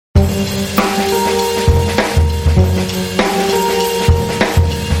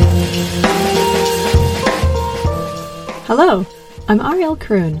Hello, I'm Ariel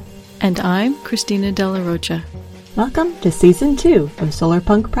Kroon. And I'm Christina De La Rocha. Welcome to Season 2 of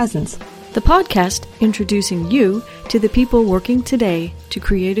Solarpunk Presents, the podcast introducing you to the people working today to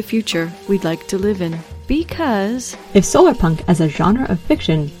create a future we'd like to live in. Because if solarpunk as a genre of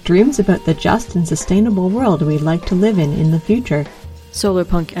fiction dreams about the just and sustainable world we'd like to live in the future,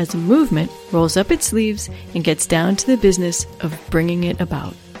 solarpunk as a movement rolls up its sleeves and gets down to the business of bringing it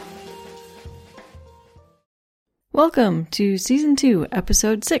about. Welcome to Season 2,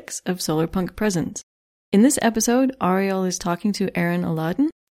 Episode 6 of Solarpunk Presents. In this episode, Ariel is talking to Erin Alladin,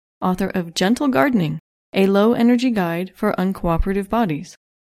 author of Gentle Gardening, a low-energy guide for uncooperative bodies.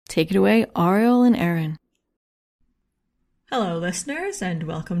 Take it away, Ariel and Erin. Hello, listeners, and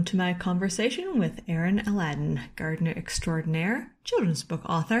welcome to my conversation with Erin Alladin, gardener extraordinaire, children's book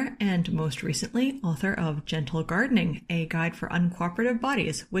author, and most recently, author of Gentle Gardening, a guide for uncooperative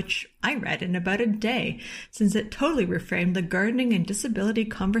bodies, which I read in about a day, since it totally reframed the gardening and disability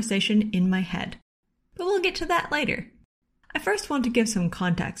conversation in my head. But we'll get to that later. I first want to give some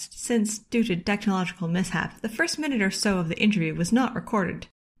context, since due to technological mishap, the first minute or so of the interview was not recorded.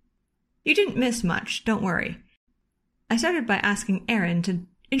 You didn't miss much, don't worry. I started by asking Erin to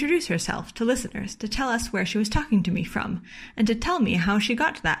introduce herself to listeners, to tell us where she was talking to me from, and to tell me how she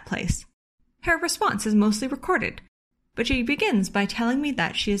got to that place. Her response is mostly recorded, but she begins by telling me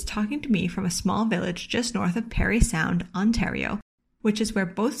that she is talking to me from a small village just north of Parry Sound, Ontario, which is where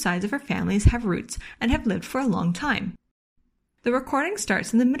both sides of her families have roots and have lived for a long time. The recording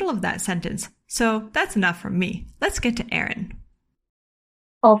starts in the middle of that sentence, so that's enough from me. Let's get to Erin.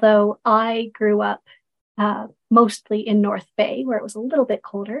 Although I grew up mostly in North Bay, where it was a little bit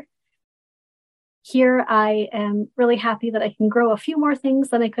colder. Here I am really happy that I can grow a few more things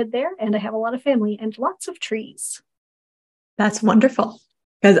than I could there, and I have a lot of family and lots of trees. That's wonderful,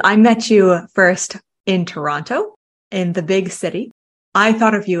 because I met you first in Toronto, in the big city. I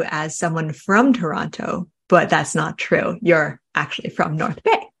thought of you as someone from Toronto, but that's not true. You're actually from North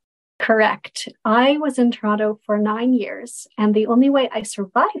Bay. Correct. I was in Toronto for 9 years, and the only way I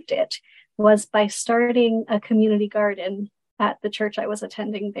survived it was by starting a community garden at the church I was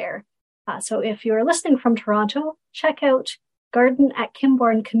attending there. So if you're listening from Toronto, check out Garden at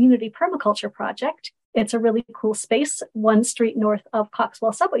Kimborne Community Permaculture Project. It's a really cool space, 1 street north of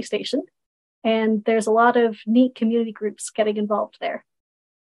Coxwell subway station. And there's a lot of neat community groups getting involved there.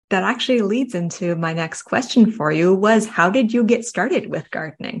 That actually leads into my next question for you was, how did you get started with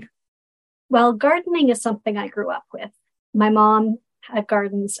gardening? Well, gardening is something I grew up with. My mom had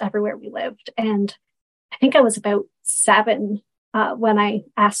gardens everywhere we lived. And I think I was about 7 when I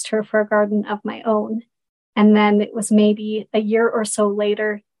asked her for a garden of my own. And then it was maybe a year or so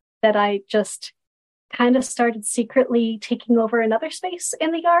later that I just kind of started secretly taking over another space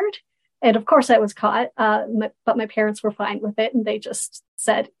in the yard. And of course I was caught, but my parents were fine with it. And they just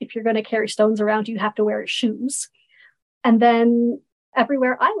said, if you're going to carry stones around, you have to wear shoes. And then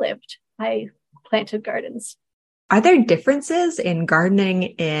everywhere I lived, I planted gardens. Are there differences in gardening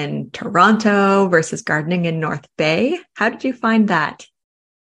in Toronto versus gardening in North Bay? How did you find that?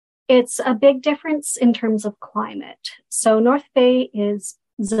 It's a big difference in terms of climate. So North Bay is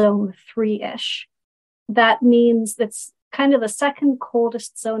zone 3-ish. That means it's kind of the second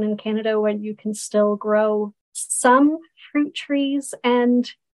coldest zone in Canada where you can still grow some fruit trees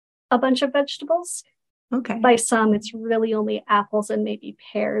and a bunch of vegetables. Okay. By some, it's really only apples and maybe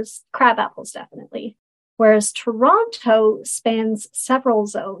pears, crab apples, definitely. Whereas Toronto spans several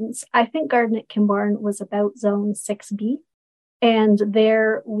zones. I think Garden at Kimborne was about zone 6B. And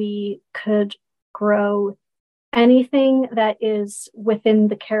there we could grow anything that is within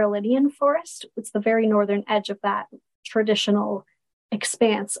the Carolinian forest. It's the very northern edge of that traditional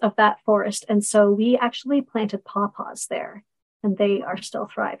expanse of that forest. And so we actually planted pawpaws there, and they are still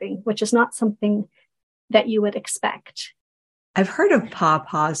thriving, which is not something that you would expect. I've heard of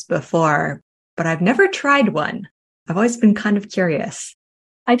pawpaws before, but I've never tried one. I've always been kind of curious.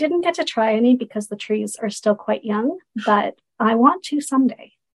 I didn't get to try any because the trees are still quite young, but I want to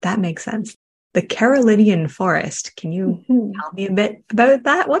someday. That makes sense. The Carolinian forest. Can you tell me a bit about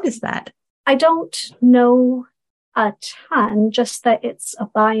that? What is that? I don't know a ton, just that it's a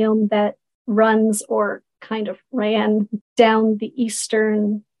biome that runs or kind of ran down the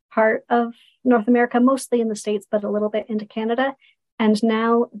eastern part of North America, mostly in the States, but a little bit into Canada. And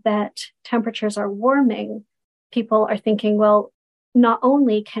now that temperatures are warming, people are thinking, well, not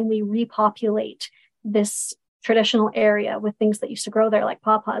only can we repopulate this traditional area with things that used to grow there like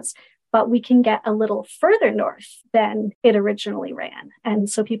pawpaws, but we can get a little further north than it originally ran. And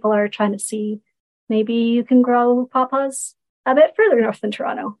so people are trying to see, maybe you can grow pawpaws a bit further north than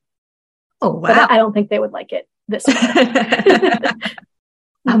Toronto. Oh, wow. But I don't think they would like it. this.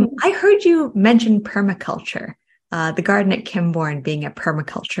 I heard you mention permaculture, the garden at Kimbourne being a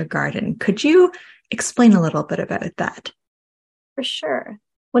permaculture garden. Could you explain a little bit about that? For sure.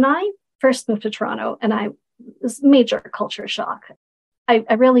 When I first moved to Toronto, and it was major culture shock,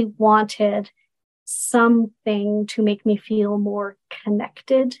 I really wanted something to make me feel more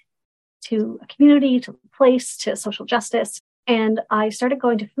connected to a community, to a place, to social justice. And I started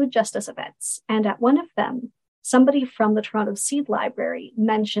going to food justice events. And at one of them, somebody from the Toronto Seed Library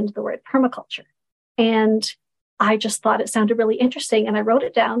mentioned the word permaculture. And I just thought it sounded really interesting. And I wrote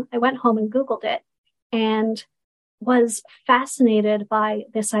it down. I went home and Googled it and was fascinated by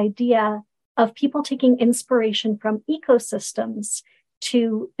this idea of people taking inspiration from ecosystems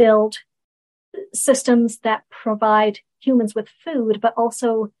to build systems that provide humans with food, but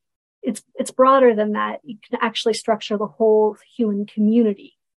also it's broader than that. You can actually structure the whole human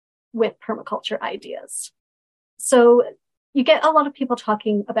community with permaculture ideas. So you get a lot of people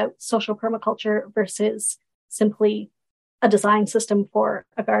talking about social permaculture versus simply a design system for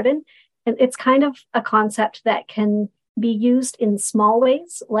a garden. And it's kind of a concept that can be used in small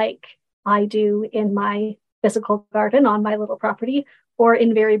ways, like I do in my physical garden on my little property, or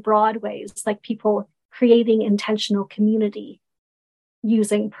in very broad ways, like people creating intentional community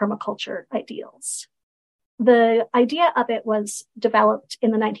using permaculture ideals. The idea of it was developed in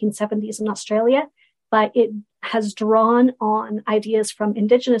the 1970s in Australia, but it has drawn on ideas from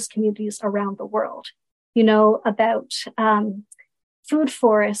Indigenous communities around the world. You know, about food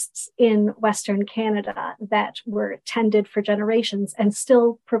forests in Western Canada that were tended for generations and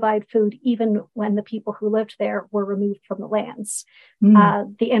still provide food even when the people who lived there were removed from the lands.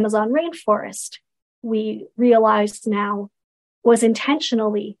 The Amazon rainforest, we realize now, was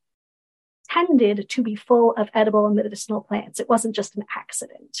intentionally tended to be full of edible and medicinal plants. It wasn't just an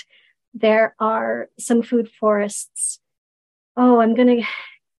accident. There are some food forests. Oh, I'm going to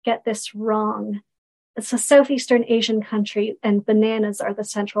get this wrong. It's a Southeastern Asian country, and bananas are the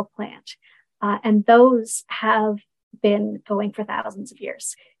central plant. And those have been going for thousands of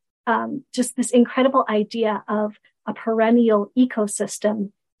years. Just this incredible idea of a perennial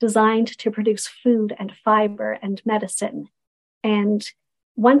ecosystem designed to produce food and fiber and medicine. And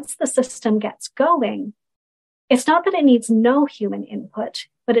once the system gets going, it's not that it needs no human input,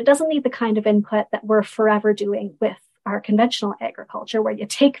 but it doesn't need the kind of input that we're forever doing with our conventional agriculture, where you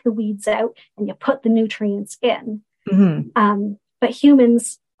take the weeds out and you put the nutrients in. But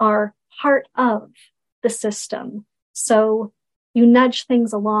humans are part of the system. So you nudge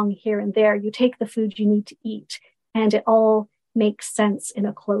things along here and there. You take the food you need to eat, and it all makes sense in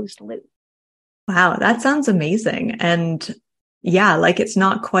a closed loop. Wow, that sounds amazing. And yeah, like it's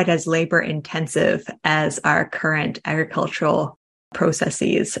not quite as labor intensive as our current agricultural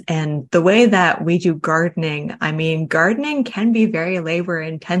processes. And the way that we do gardening, I mean, gardening can be very labor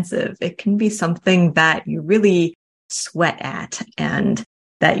intensive. It can be something that you really sweat at and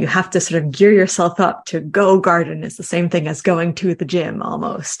that you have to sort of gear yourself up to go garden. It's the same thing as going to the gym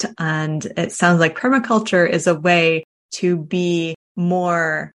almost. And it sounds like permaculture is a way to be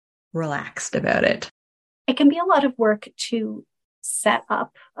more relaxed about it. It can be a lot of work to set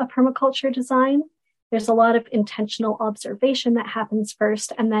up a permaculture design. There's a lot of intentional observation that happens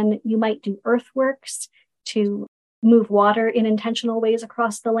first, and then you might do earthworks to move water in intentional ways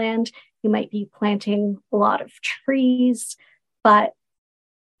across the land. You might be planting a lot of trees, but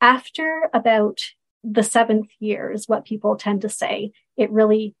after about the 7th year is what people tend to say, it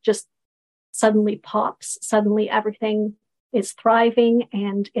really just suddenly pops. Suddenly everything is thriving,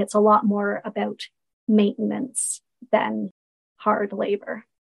 and it's a lot more about maintenance than hard labor.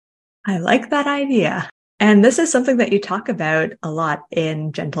 I like that idea. And this is something that you talk about a lot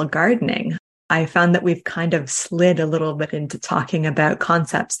in Gentle Gardening. I found that we've kind of slid a little bit into talking about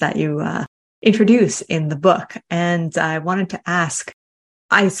concepts that you introduce in the book. And I wanted to ask,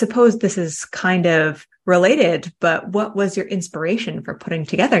 I suppose this is kind of related, but what was your inspiration for putting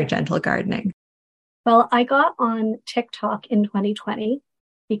together Gentle Gardening? Well, I got on TikTok in 2020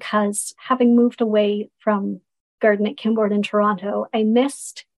 because having moved away from garden at Kimbourne in Toronto, I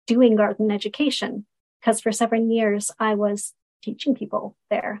missed doing garden education because for 7 years I was teaching people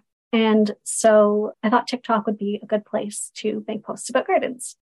there. And so I thought TikTok would be a good place to make posts about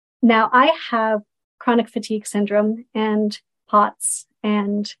gardens. Now I have chronic fatigue syndrome and POTS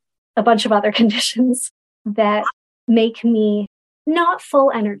and a bunch of other conditions that make me not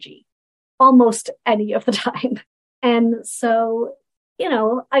full energy almost any of the time. And so, you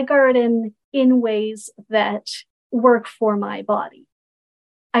know, I garden in ways that work for my body.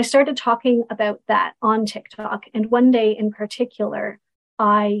 I started talking about that on TikTok. And one day in particular,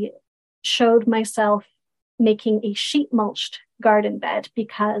 I showed myself making a sheet mulched garden bed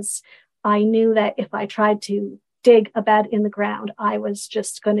because I knew that if I tried to dig a bed in the ground, I was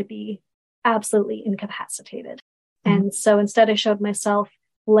just going to be absolutely incapacitated. Mm-hmm. And so instead I showed myself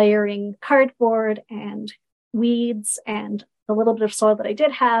layering cardboard and weeds and the little bit of soil that I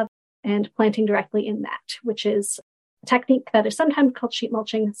did have and planting directly in that, which is a technique that is sometimes called sheet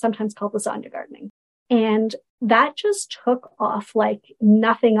mulching, sometimes called lasagna gardening. And that just took off like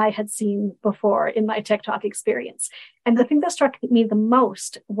nothing I had seen before in my TikTok experience. And the thing that struck me the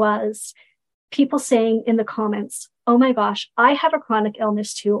most was people saying in the comments, oh my gosh, I have a chronic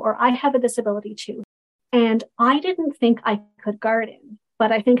illness too, or I have a disability too. And I didn't think I could garden,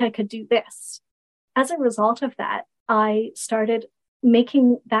 but I think I could do this. As a result of that, I started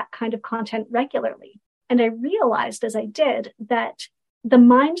making that kind of content regularly. And I realized as I did that the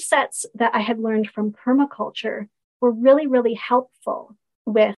mindsets that I had learned from permaculture were really, really helpful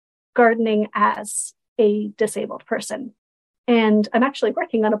with gardening as a disabled person. And I'm actually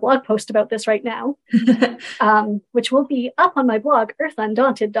working on a blog post about this right now, which will be up on my blog,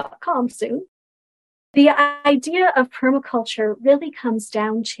 earthundaunted.com soon. The idea of permaculture really comes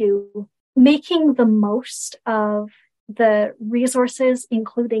down to making the most of the resources,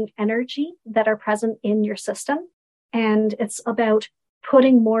 including energy, that are present in your system. And it's about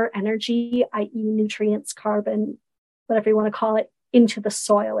putting more energy, i.e. nutrients, carbon, whatever you want to call it, into the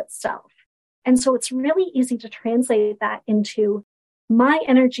soil itself. And so it's really easy to translate that into my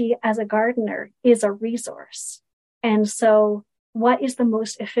energy as a gardener is a resource. And so what is the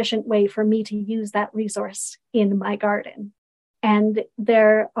most efficient way for me to use that resource in my garden? And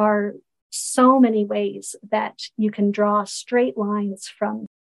there are so many ways that you can draw straight lines from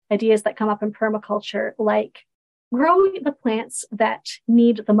ideas that come up in permaculture, like grow the plants that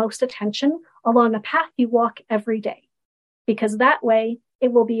need the most attention along a path you walk every day, because that way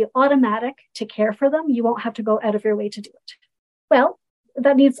it will be automatic to care for them. You won't have to go out of your way to do it. Well,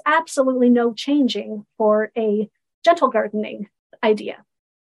 that needs absolutely no changing for a gentle gardening idea.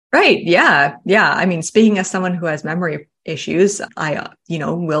 Right. Yeah. Yeah. I mean, speaking as someone who has memory issues, I,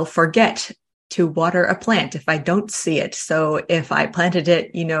 will forget to water a plant if I don't see it. So if I planted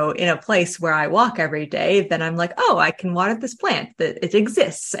it, in a place where I walk every day, then I'm like, oh, I can water this plant, that it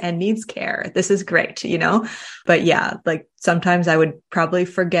exists and needs care. This is great, But yeah, like sometimes I would probably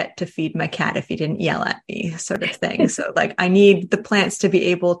forget to feed my cat if he didn't yell at me, sort of thing. So like I need the plants to be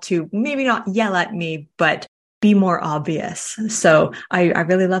able to maybe not yell at me, but be more obvious. So I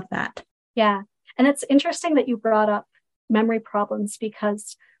really love that. Yeah. And it's interesting that you brought up memory problems,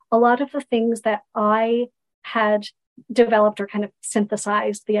 because a lot of the things that I had developed or kind of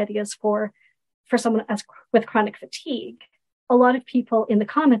synthesized the ideas for someone with chronic fatigue, a lot of people in the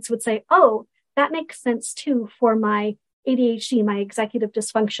comments would say, oh, that makes sense too for my ADHD, my executive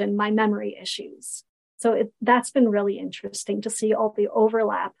dysfunction, my memory issues. So that's been really interesting to see all the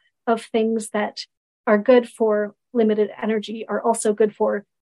overlap of things that are good for limited energy are also good for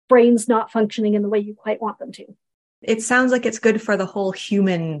brains not functioning in the way you quite want them to. It sounds like it's good for the whole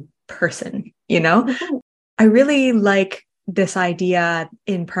human person, Mm-hmm. I really like this idea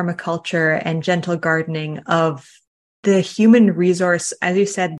in permaculture and gentle gardening of the human resource, as you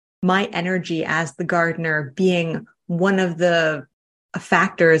said, my energy as the gardener being one of the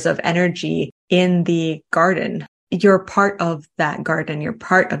factors of energy in the garden. You're part of that garden. You're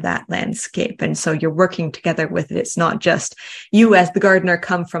part of that landscape. And so you're working together with it. It's not just you as the gardener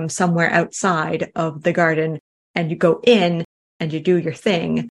come from somewhere outside of the garden and you go in and you do your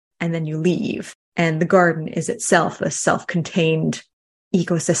thing and then you leave. And the garden is itself a self-contained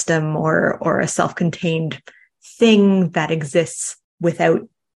ecosystem or a self-contained thing that exists without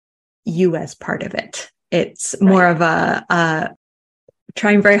you as part of it. It's more of a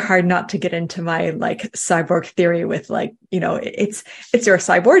trying very hard not to get into my like cyborg theory with like, it's your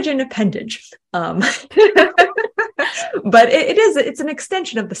cyborgian appendage. But it's an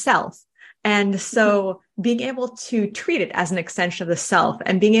extension of the self. And so being able to treat it as an extension of the self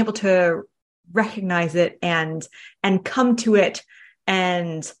and being able to recognize it and come to it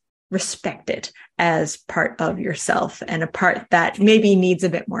and respect it as part of yourself and a part that maybe needs a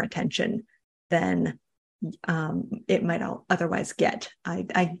bit more attention than it might otherwise get.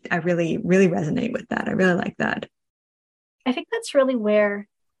 I really, really resonate with that. I really like that. I think that's really where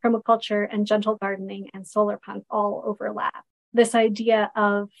permaculture and gentle gardening and solar punk all overlap. This idea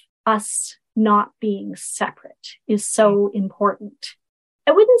of us not being separate is so important.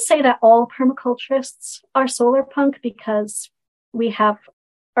 I wouldn't say that all permaculturists are solar punk, because we have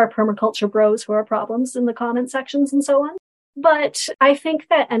our permaculture bros who are problems in the comment sections and so on. But I think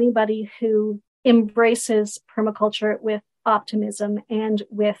that anybody who embraces permaculture with optimism and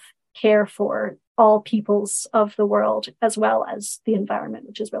with care for all peoples of the world, as well as the environment,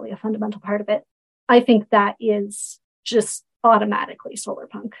 which is really a fundamental part of it. I think that is just automatically solar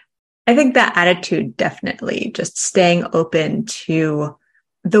punk. I think that attitude, definitely just staying open to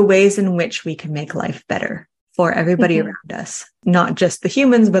the ways in which we can make life better for everybody around us, not just the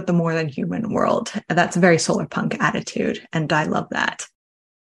humans, but the more than human world. That's a very solar punk attitude. And I love that.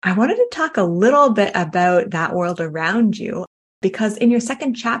 I wanted to talk a little bit about that world around you, because in your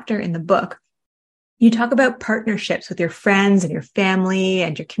second chapter in the book, you talk about partnerships with your friends and your family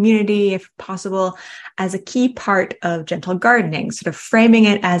and your community, if possible, as a key part of gentle gardening, sort of framing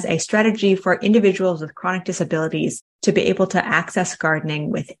it as a strategy for individuals with chronic disabilities to be able to access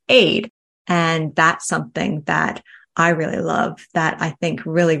gardening with aid. And that's something that I really love, that I think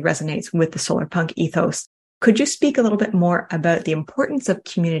really resonates with the solar punk ethos. Could you speak a little bit more about the importance of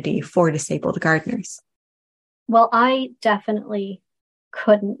community for disabled gardeners? Well, I definitely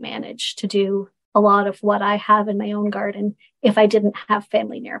couldn't manage to do a lot of what I have in my own garden if I didn't have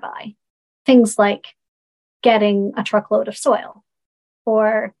family nearby. Things like getting a truckload of soil,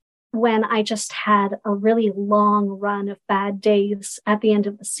 or when I just had a really long run of bad days at the end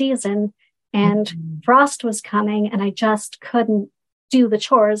of the season and frost was coming and I just couldn't do the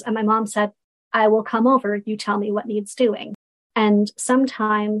chores. And my mom said, I will come over. You tell me what needs doing. And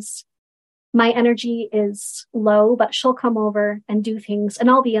sometimes my energy is low, but she'll come over and do things and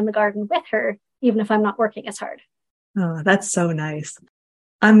I'll be in the garden with her, even if I'm not working as hard. Oh, that's so nice.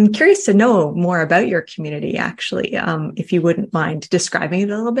 I'm curious to know more about your community, actually, if you wouldn't mind describing it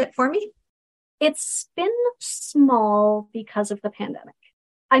a little bit for me. It's been small because of the pandemic.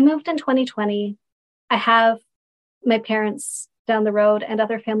 I moved in 2020. I have my parents down the road and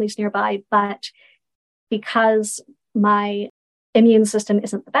other families nearby, but because my immune system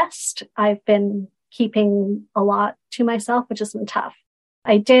isn't the best, I've been keeping a lot to myself, which has been tough.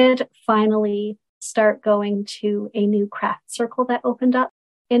 I did finally start going to a new craft circle that opened up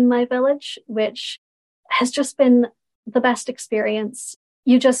in my village, which has just been the best experience.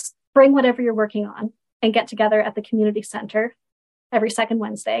 You just bring whatever you're working on and get together at the community center every second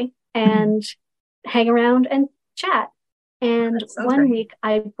Wednesday and hang around and chat. And so one great. week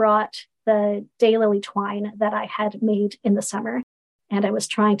I brought the daylily twine that I had made in the summer, and I was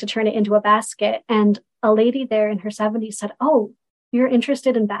trying to turn it into a basket. And a lady there in her 70s said, "Oh, you're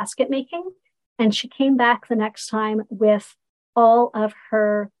interested in basket making?" And she came back the next time with all of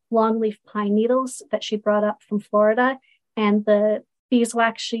her longleaf pine needles that she brought up from Florida and the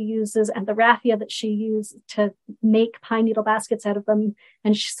beeswax she uses and the raffia that she used to make pine needle baskets out of them.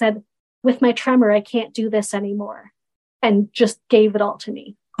 And she said, "With my tremor, I can't do this anymore," and just gave it all to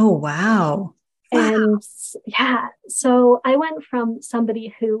me. Oh, wow. And yeah, so I went from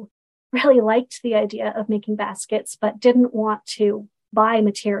somebody who really liked the idea of making baskets, but didn't want to buy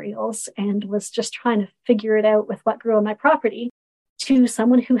materials and was just trying to figure it out with what grew on my property, to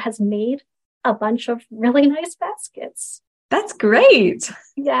someone who has made a bunch of really nice baskets. That's great.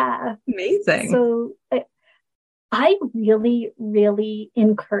 Yeah. Amazing. So I really, really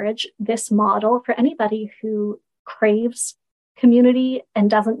encourage this model for anybody who craves community and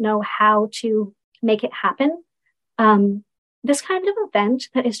doesn't know how to make it happen. This kind of event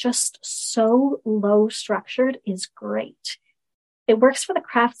that is just so low structured is great. It works for the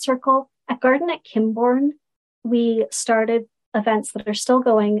craft circle. At Garden at Kimbourne, we started events that are still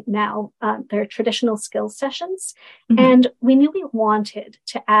going now. They're traditional skills sessions. And we knew we wanted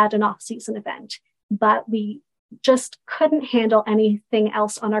to add an off-season event, but we just couldn't handle anything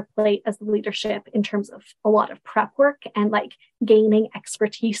else on our plate as the leadership in terms of a lot of prep work and like gaining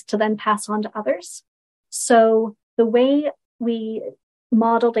expertise to then pass on to others. So the way we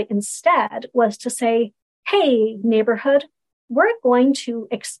modeled it instead was to say, hey, neighborhood, we're going to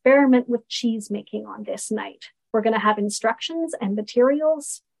experiment with cheese making on this night. We're going to have instructions and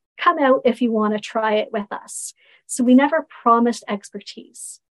materials. Come out if you want to try it with us. So we never promised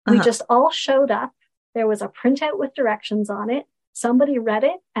expertise. We just all showed up. There was a printout with directions on it. Somebody read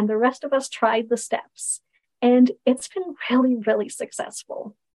it, and the rest of us tried the steps. And it's been really, really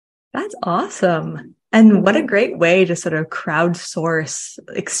successful. That's awesome. And what a great way to sort of crowdsource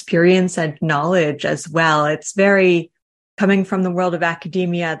experience and knowledge as well. It's very coming from the world of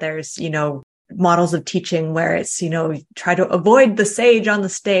academia. There's, models of teaching where it's, try to avoid the sage on the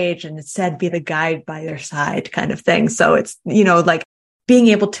stage and instead be the guide by their side kind of thing. So it's, like being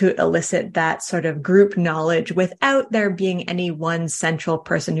able to elicit that sort of group knowledge without there being any one central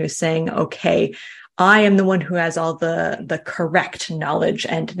person who's saying, okay, I am the one who has all the correct knowledge.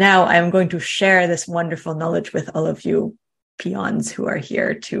 And now I'm going to share this wonderful knowledge with all of you. peons who are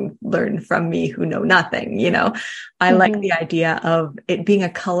here to learn from me who know nothing. I like the idea of it being a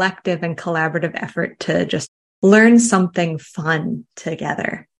collective and collaborative effort to just learn something fun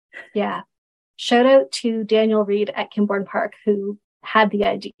together. Yeah. Shout out to Daniel Reed at Kimborne Park, who had the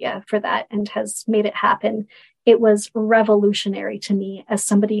idea for that and has made it happen. It was revolutionary to me as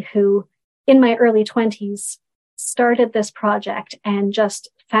somebody who, in my early 20s, started this project and just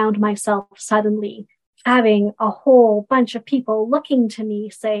found myself suddenly having a whole bunch of people looking to me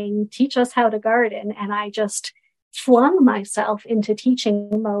saying, teach us how to garden. And I just flung myself into teaching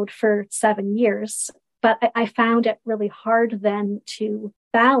mode for 7 years. But I found it really hard then to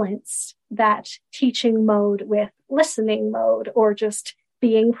balance that teaching mode with listening mode or just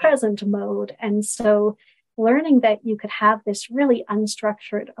being present mode. And so learning that you could have this really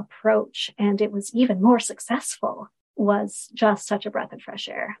unstructured approach and it was even more successful was just such a breath of fresh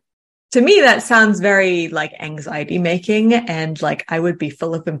air. To me, that sounds very like anxiety making, and like I would be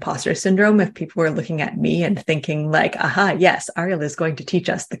full of imposter syndrome if people were looking at me and thinking like, aha, yes, Ariel is going to teach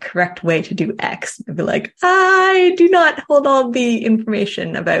us the correct way to do X. I'd be like, I do not hold all the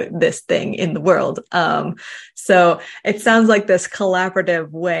information about this thing in the world. So it sounds like this collaborative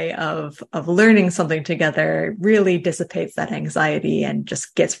way of learning something together really dissipates that anxiety and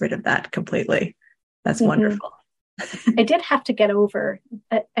just gets rid of that completely. That's wonderful. I did have to get over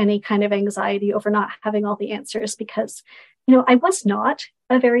any kind of anxiety over not having all the answers because, I was not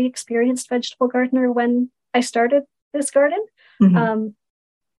a very experienced vegetable gardener when I started this garden.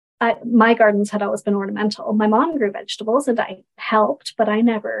 My gardens had always been ornamental. My mom grew vegetables and I helped, but I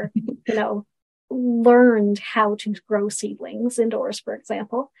never, learned how to grow seedlings indoors, for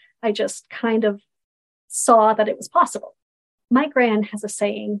example. I just kind of saw that it was possible. My gran has a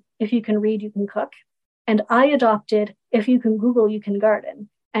saying, if you can read, you can cook. And I adopted, if you can Google, you can garden.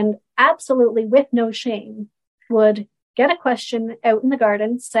 And absolutely with no shame would get a question out in the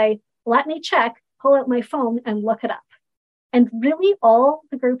garden, say, let me check, pull out my phone and look it up. And really all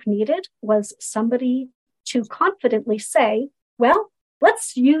the group needed was somebody to confidently say, well,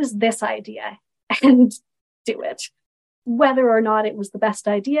 let's use this idea and do it. Whether or not it was the best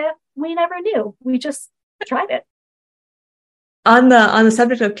idea, we never knew. We just tried it. On the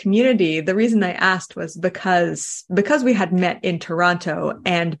subject of community, the reason I asked was because we had met in Toronto,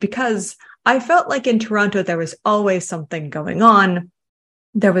 and because I felt like in Toronto there was always something going on.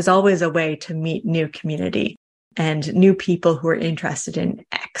 There was always a way to meet new community and new people who are interested in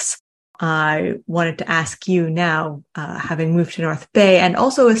X. I wanted to ask you now, having moved to North Bay, and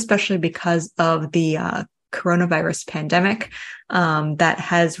also especially because of the coronavirus pandemic, that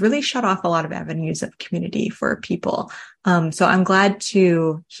has really shut off a lot of avenues of community for people. So I'm glad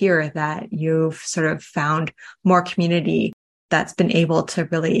to hear that you've sort of found more community that's been able to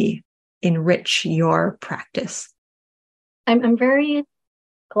really enrich your practice. I'm very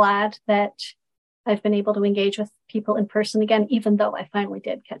glad that I've been able to engage with people in person again, even though I finally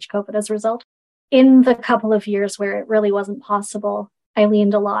did catch COVID as a result. In the couple of years where it really wasn't possible, I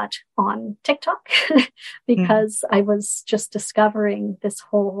leaned a lot on TikTok because I was just discovering this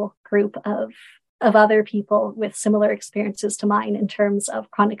whole group of other people with similar experiences to mine in terms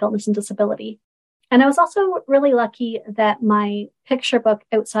of chronic illness and disability. And I was also really lucky that my picture book,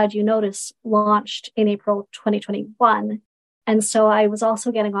 Outside You Notice, launched in April 2021. And so I was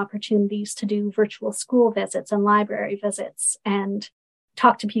also getting opportunities to do virtual school visits and library visits and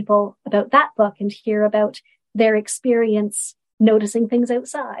talk to people about that book and hear about their experience noticing things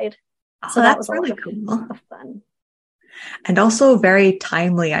outside. So that was really cool. Of fun. And also very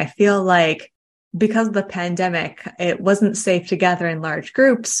timely. I feel like because of the pandemic, it wasn't safe to gather in large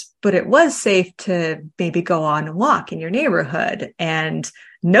groups, but it was safe to maybe go on a walk in your neighborhood and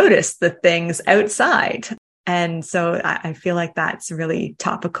notice the things outside. And so I feel like that's really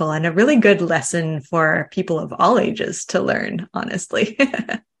topical and a really good lesson for people of all ages to learn, honestly.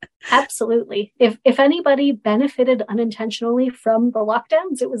 Absolutely. If anybody benefited unintentionally from the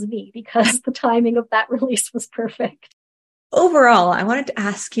lockdowns, it was me, because the timing of that release was perfect. Overall, I wanted to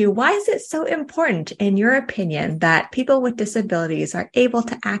ask you, why is it so important, in your opinion, that people with disabilities are able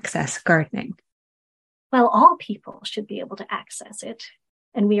to access gardening? Well, all people should be able to access it,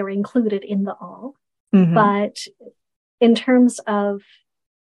 and we are included in the all. But in terms of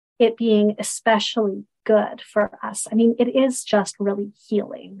it being especially good for us, I mean, it is just really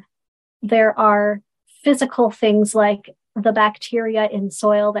healing. There are physical things like the bacteria in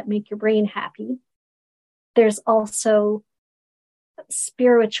soil that make your brain happy. There's also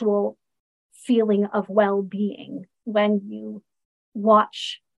spiritual feeling of well-being when you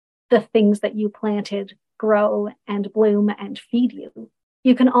watch the things that you planted grow and bloom and feed you.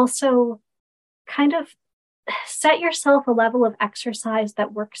 You can also kind of set yourself a level of exercise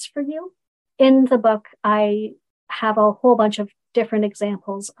that works for you. In the book, I have a whole bunch of different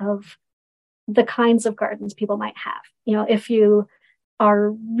examples of the kinds of gardens people might have. If you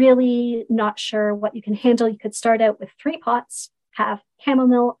are really not sure what you can handle, you could start out with 3 pots, have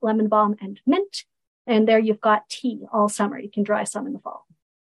chamomile, lemon balm, and mint. And there you've got tea all summer. You can dry some in the fall.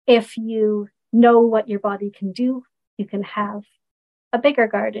 If you know what your body can do, you can have a bigger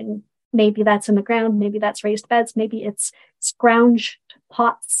garden. Maybe that's in the ground. Maybe that's raised beds. Maybe it's scrounged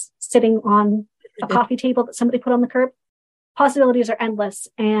pots sitting on a coffee table that somebody put on the curb. Possibilities are endless.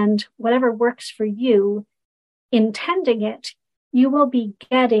 And whatever works for you, in tending it, you will be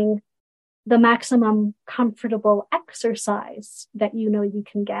getting the maximum comfortable exercise that you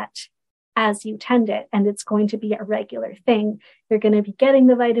can get as you tend it. And it's going to be a regular thing. You're going to be getting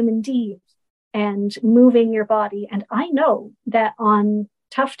the vitamin D and moving your body. And I know that on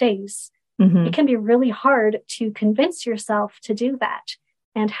tough days, it can be really hard to convince yourself to do that.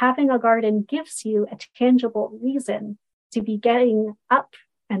 And having a garden gives you a tangible reason to be getting up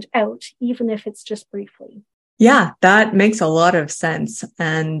and out, even if it's just briefly. Yeah, that makes a lot of sense.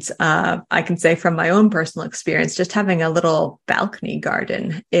 And I can say from my own personal experience, just having a little balcony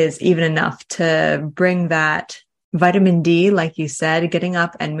garden is even enough to bring that vitamin D, like you said, getting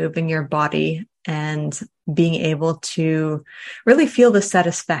up and moving your body and being able to really feel the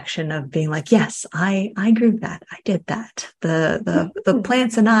satisfaction of being like, yes, I grew that. I did that. The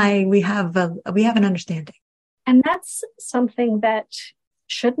plants and we have an understanding. And that's something that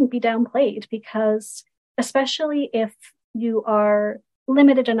shouldn't be downplayed, because especially if you are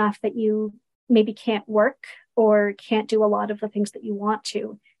limited enough that you maybe can't work or can't do a lot of the things that you want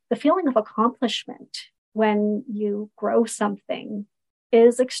to, the feeling of accomplishment when you grow something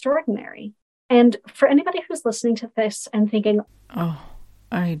is extraordinary. And for anybody who's listening to this and thinking, oh,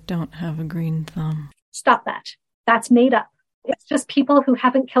 I don't have a green thumb. Stop that. That's made up. It's just people who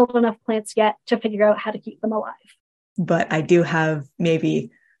haven't killed enough plants yet to figure out how to keep them alive. But I do have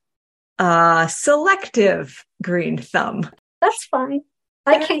maybe selective green thumb. That's fine.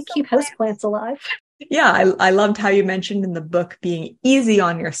 I can't keep houseplants alive. Yeah, I loved how you mentioned in the book being easy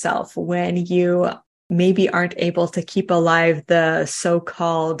on yourself when you maybe aren't able to keep alive the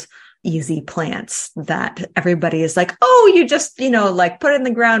so-called easy plants that everybody is like, oh, you just, like put it in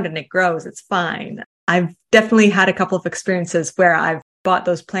the ground and it grows. It's fine. I've definitely had a couple of experiences where I've bought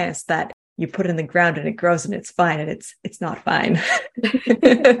those plants that you put in the ground and it grows and it's fine, and it's not fine.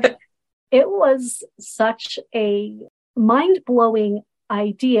 It was such a mind-blowing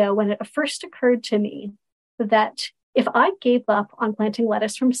idea when it first occurred to me that if I gave up on planting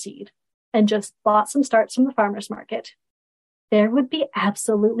lettuce from seed and just bought some starts from the farmer's market, there would be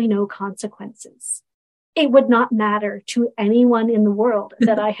absolutely no consequences. It would not matter to anyone in the world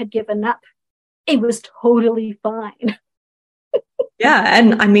that I had given up. It was totally fine. Yeah.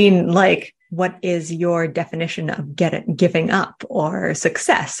 And I mean, like, what is your definition of giving up or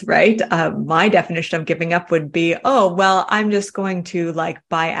success, right? My definition of giving up would be, oh, well, I'm just going to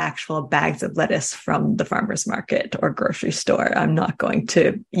buy actual bags of lettuce from the farmer's market or grocery store. I'm not going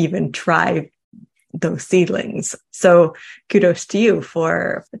to even try those seedlings. So kudos to you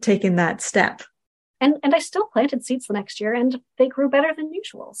for taking that step. And I still planted seeds the next year and they grew better than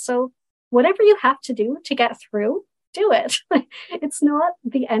usual. So whatever you have to do to get through, do it. It's not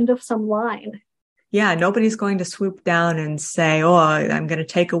the end of some line. Yeah, nobody's going to swoop down and say, oh, I'm going to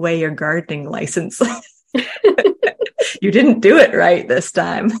take away your gardening license. You didn't do it right this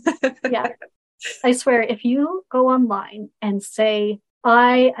time. Yeah. I swear, if you go online and say,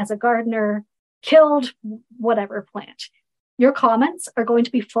 I, as a gardener, killed whatever plant, your comments are going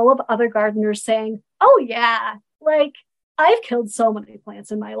to be full of other gardeners saying, oh yeah, I've killed so many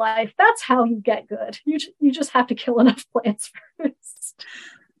plants in my life. That's how you get good. You just have to kill enough plants first.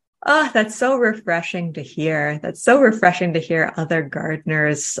 Oh, that's so refreshing to hear. That's so refreshing to hear other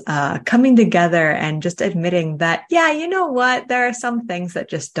gardeners coming together and just admitting that, yeah, you know what? There are some things that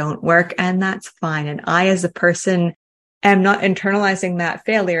just don't work, and that's fine. And I, as a person, am not internalizing that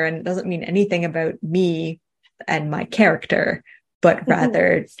failure, and it doesn't mean anything about me and my character, but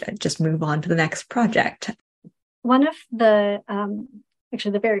rather just move on to the next project. One of the,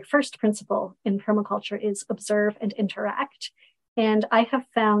 actually the very first principle in permaculture is observe and interact. And I have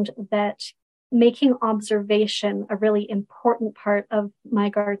found that making observation a really important part of my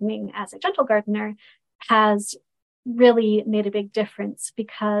gardening as a gentle gardener has really made a big difference,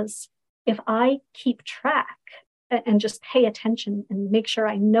 because if I keep track and just pay attention and make sure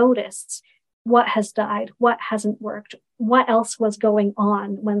I notice what has died, what hasn't worked, what else was going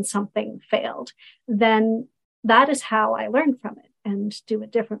on when something failed, then that is how I learn from it and do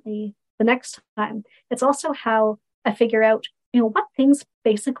it differently the next time. It's also how I figure out, what things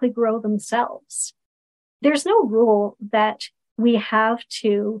basically grow themselves. There's no rule that we have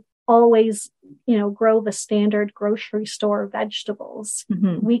to always, grow the standard grocery store vegetables.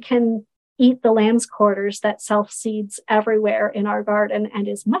 Mm-hmm. We can eat the lamb's quarters that self-seeds everywhere in our garden and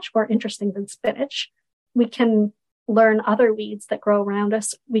is much more interesting than spinach. We can learn other weeds that grow around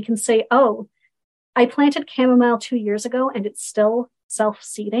us. We can say, oh, I planted chamomile 2 years ago and it's still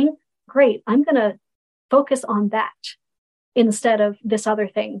self-seeding. Great. I'm going to focus on that instead of this other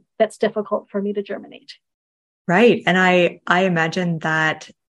thing that's difficult for me to germinate. Right. And I imagine that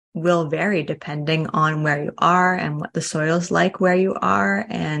will vary depending on where you are and what the soil's like where you are.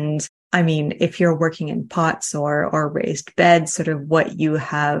 And I mean, if you're working in pots or raised beds, sort of what you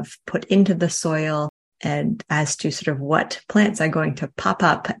have put into the soil and as to sort of what plants are going to pop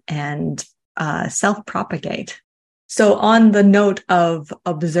up and self-propagate. So on the note of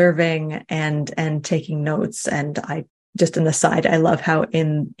observing and taking notes, and I just an aside, I love how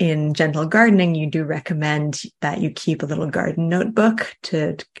in gentle gardening, you do recommend that you keep a little garden notebook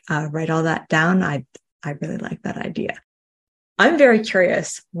to write all that down. I really like that idea. I'm very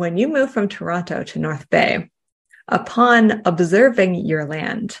curious, when you moved from Toronto to North Bay, upon observing your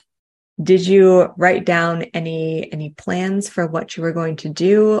land, did you write down any plans for what you were going to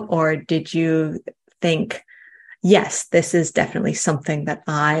do? Or did you think, yes, this is definitely something that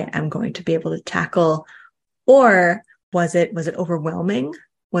I am going to be able to tackle? Or was it overwhelming?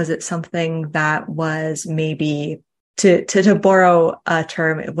 Was it something that was maybe, to borrow a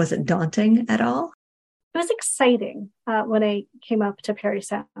term, was it daunting at all? It was exciting when I came up to Parry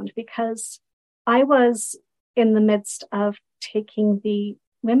Sound because I was in the midst of taking the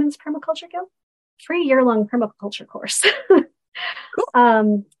Women's Permaculture Guild 3-year-long permaculture course.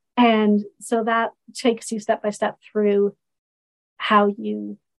 Cool. And so that takes you step by step through how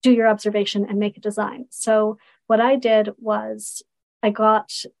you do your observation and make a design. So what I did was I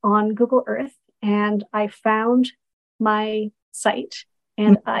got on Google Earth and I found my site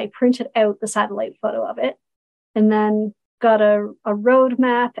and I printed out the satellite photo of it and then got a road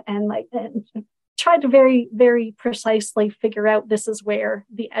map and tried to very, very precisely figure out this is where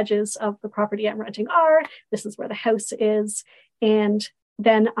the edges of the property I'm renting are. This is where the house is. And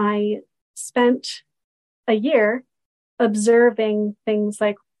then I spent a year observing things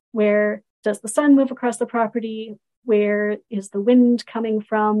like, where does the sun move across the property? Where is the wind coming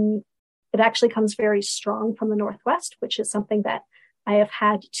from? It actually comes very strong from the northwest, which is something that I have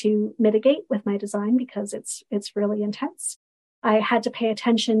had to mitigate with my design because it's really intense. I had to pay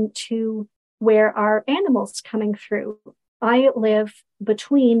attention to where are animals coming through. I live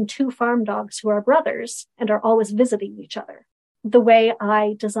between 2 farm dogs who are brothers and are always visiting each other. The way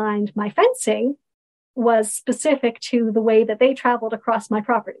I designed my fencing was specific to the way that they traveled across my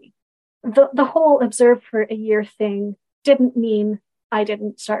property. The whole observe for a year thing didn't mean I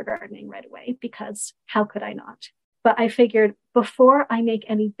didn't start gardening right away, because how could I not? But I figured before I make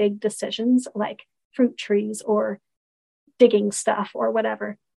any big decisions like fruit trees or digging stuff or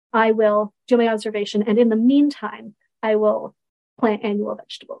whatever, I will do my observation. And in the meantime, I will plant annual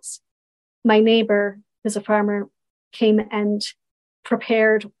vegetables. My neighbor, who's a farmer, came and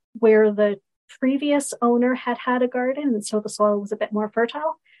prepared where the previous owner had a garden. And so the soil was a bit more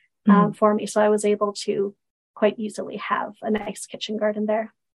fertile for me. So I was able to quite easily have a nice kitchen garden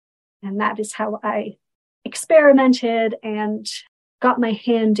there. And that is how I experimented and got my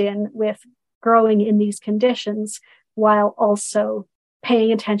hand in with growing in these conditions while also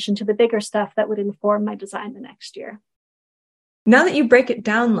paying attention to the bigger stuff that would inform my design the next year. Now that you break it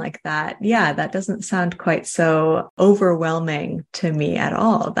down like that, yeah, that doesn't sound quite so overwhelming to me at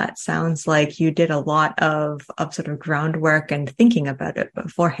all. That sounds like you did a lot of sort of groundwork and thinking about it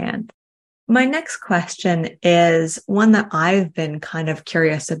beforehand. My next question is one that I've been kind of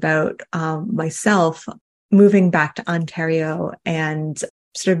curious about myself, moving back to Ontario and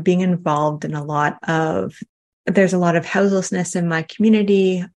sort of being involved in there's a lot of houselessness in my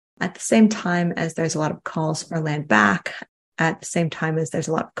community at the same time as there's a lot of calls for land back, at the same time as there's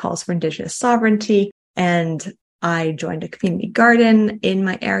a lot of calls for Indigenous sovereignty. And I joined a community garden in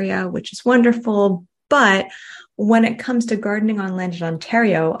my area, which is wonderful. But when it comes to gardening on land in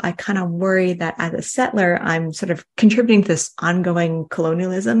Ontario, I kind of worry that as a settler, I'm sort of contributing to this ongoing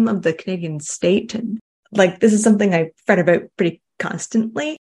colonialism of the Canadian state. And this is something I fret about pretty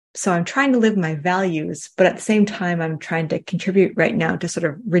constantly. So I'm trying to live my values, but at the same time, I'm trying to contribute right now to sort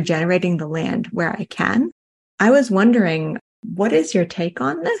of regenerating the land where I can. I was wondering, what is your take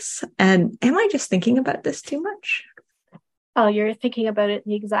on this? And am I just thinking about this too much? Oh, you're thinking about it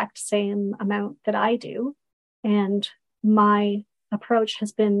the exact same amount that I do. And my approach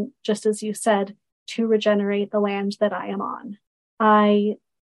has been, just as you said, to regenerate the land that I am on. I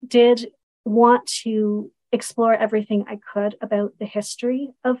did want to explore everything I could about the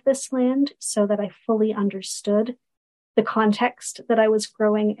history of this land so that I fully understood the context that I was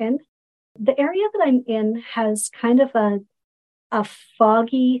growing in. The area that I'm in has kind of a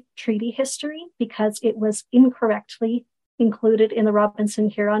foggy treaty history because it was incorrectly included in the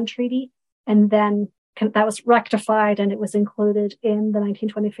Robinson-Huron Treaty, and then that was rectified and it was included in the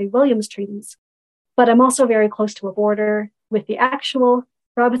 1923 Williams Treaties. But I'm also very close to a border with the actual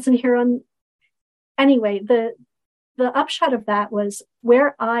Robinson-Huron. Anyway, the upshot of that was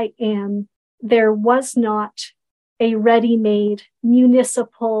where I am, there was not a ready-made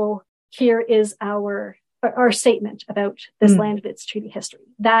municipal, here is our statement about this land and its treaty history.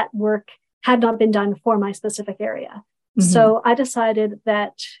 That work had not been done for my specific area. So I decided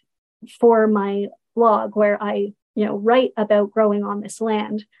that for my blog, where I write about growing on this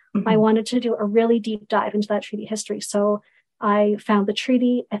land, I wanted to do a really deep dive into that treaty history. So I found the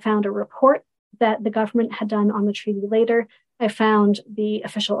treaty, I found a report that the government had done on the treaty later. I found the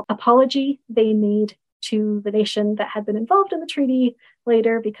official apology they made to the nation that had been involved in the treaty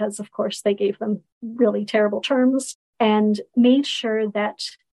later, because of course they gave them really terrible terms, and made sure that,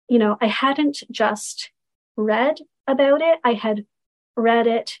 I hadn't just read about it, I had read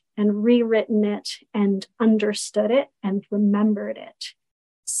it and rewritten it and understood it and remembered it,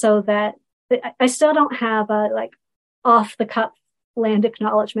 so that I still don't have a off the cuff land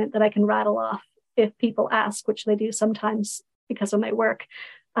acknowledgement that I can rattle off if people ask, which they do sometimes because of my work.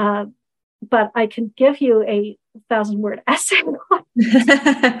 But I can give you a 1,000-word essay on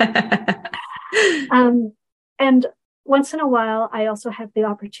it. And once in a while, I also have the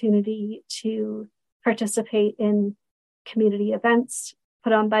opportunity to participate in community events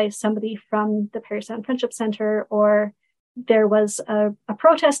put on by somebody from the Parry Sound Friendship Center, or there was a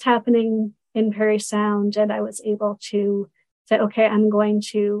protest happening in Parry Sound, and I was able to say, okay, I'm going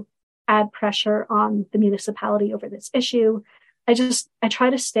to add pressure on the municipality over this issue. I try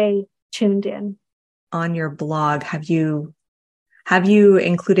to stay tuned in. On your blog, have you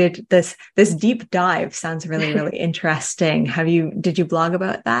included this deep dive? Sounds really, really interesting. Did you blog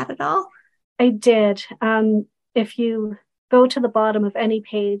about that at all? I did. If you go to the bottom of any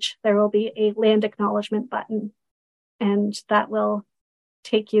page, there will be a land acknowledgement button, and that will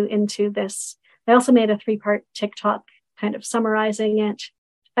take you into this. I also made a 3-part TikTok kind of summarizing it.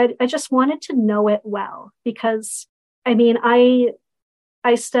 I just wanted to know it well, because I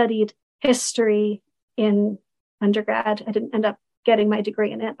studied history in undergrad. I didn't end up getting my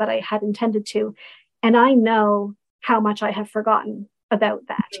degree in it, but I had intended to. And I know how much I have forgotten about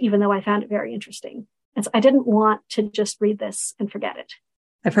that, even though I found it very interesting. And so I didn't want to just read this and forget it.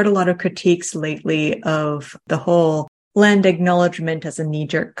 I've heard a lot of critiques lately of the whole land acknowledgement as a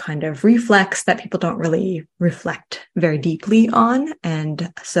knee-jerk kind of reflex that people don't really reflect very deeply on.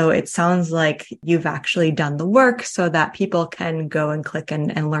 And so it sounds like you've actually done the work so that people can go and click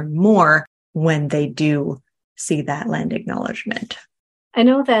and learn more when they do see that land acknowledgement. I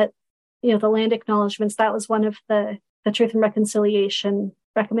know that, the land acknowledgements, that was one of the Truth and Reconciliation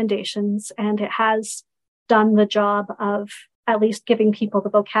recommendations, and it has done the job of at least giving people the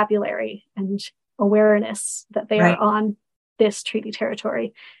vocabulary and awareness that they are on this treaty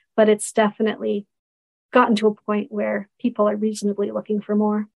territory. But it's definitely gotten to a point where people are reasonably looking for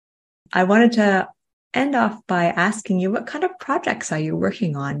more. I wanted to end off by asking you, what kind of projects are you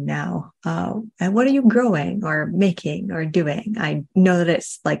working on now? And what are you growing or making or doing? I know that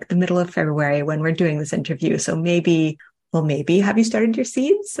it's like the middle of February when we're doing this interview. So maybe have you started your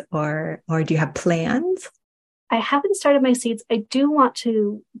seeds, or do you have plans? I haven't started my seeds. I do want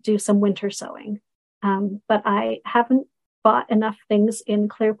to do some winter sowing. But I haven't bought enough things in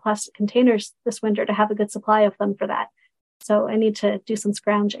clear plastic containers this winter to have a good supply of them for that. So I need to do some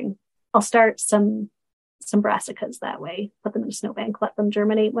scrounging. I'll start some brassicas that way, put them in a snowbank, let them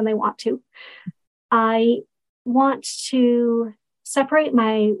germinate when they want to. I want to separate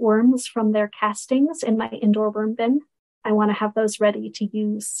my worms from their castings in my indoor worm bin. I want to have those ready to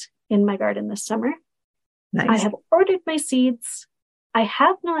use in my garden this summer. Nice. I have ordered my seeds. I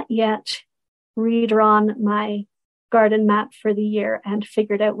have not yet redrawn my garden map for the year and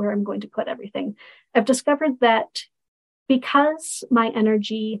figured out where I'm going to put everything. I've discovered that because my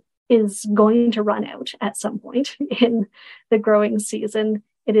energy is going to run out at some point in the growing season,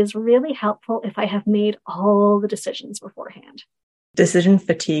 it is really helpful if I have made all the decisions beforehand. Decision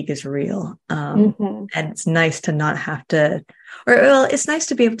fatigue is real. And it's nice to not have to, it's nice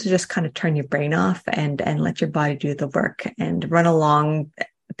to be able to just kind of turn your brain off and let your body do the work and run along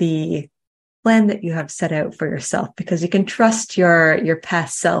the plan that you have set out for yourself, because you can trust your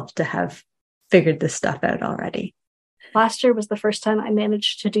past self to have figured this stuff out already. Last year was the first time I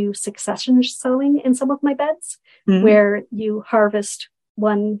managed to do succession sowing in some of my beds, where you harvest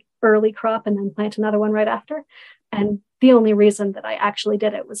one early crop and then plant another one right after. And the only reason that I actually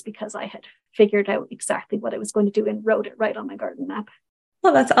did it was because I had figured out exactly what I was going to do and wrote it right on my garden map.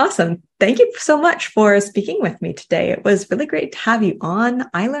 Well, that's awesome. Thank you so much for speaking with me today. It was really great to have you on.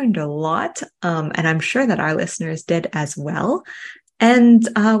 I learned a lot, and I'm sure that our listeners did as well. And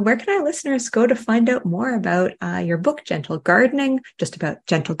where can our listeners go to find out more about your book, Gentle Gardening, just about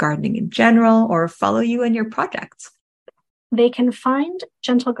gentle gardening in general, or follow you and your projects? They can find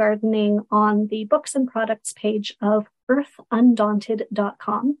Gentle Gardening on the books and products page of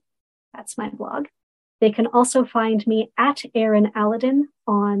earthundaunted.com. That's my blog. They can also find me at Erin Alladin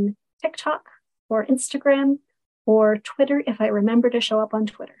on TikTok or Instagram or Twitter if I remember to show up on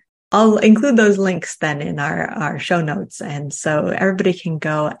Twitter. I'll include those links then in our show notes. And so everybody can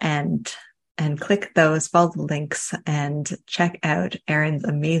go and click those, follow the links, and check out Erin's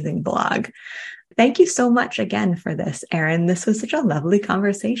amazing blog. Thank you so much again for this, Erin. This was such a lovely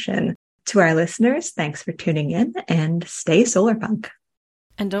conversation. To our listeners, thanks for tuning in, and stay solarpunk.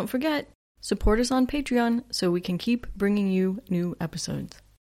 And don't forget, support us on Patreon so we can keep bringing you new episodes.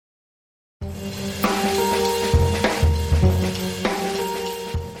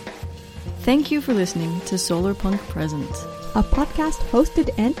 Thank you for listening to Solarpunk Presents, a podcast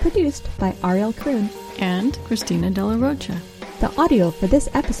hosted and produced by Ariel Kroon and Christina Della Rocha. The audio for this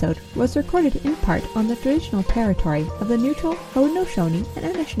episode was recorded in part on the traditional territory of the neutral Haudenosaunee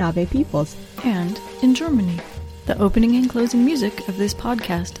and Anishinaabe peoples, and in Germany. The opening and closing music of this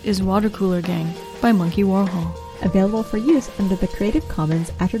podcast is Water Cooler Gang by Monkey Warhol. Available for use under the Creative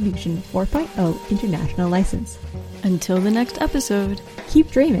Commons Attribution 4.0 International License. Until the next episode, keep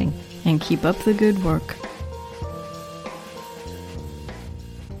dreaming and keep up the good work.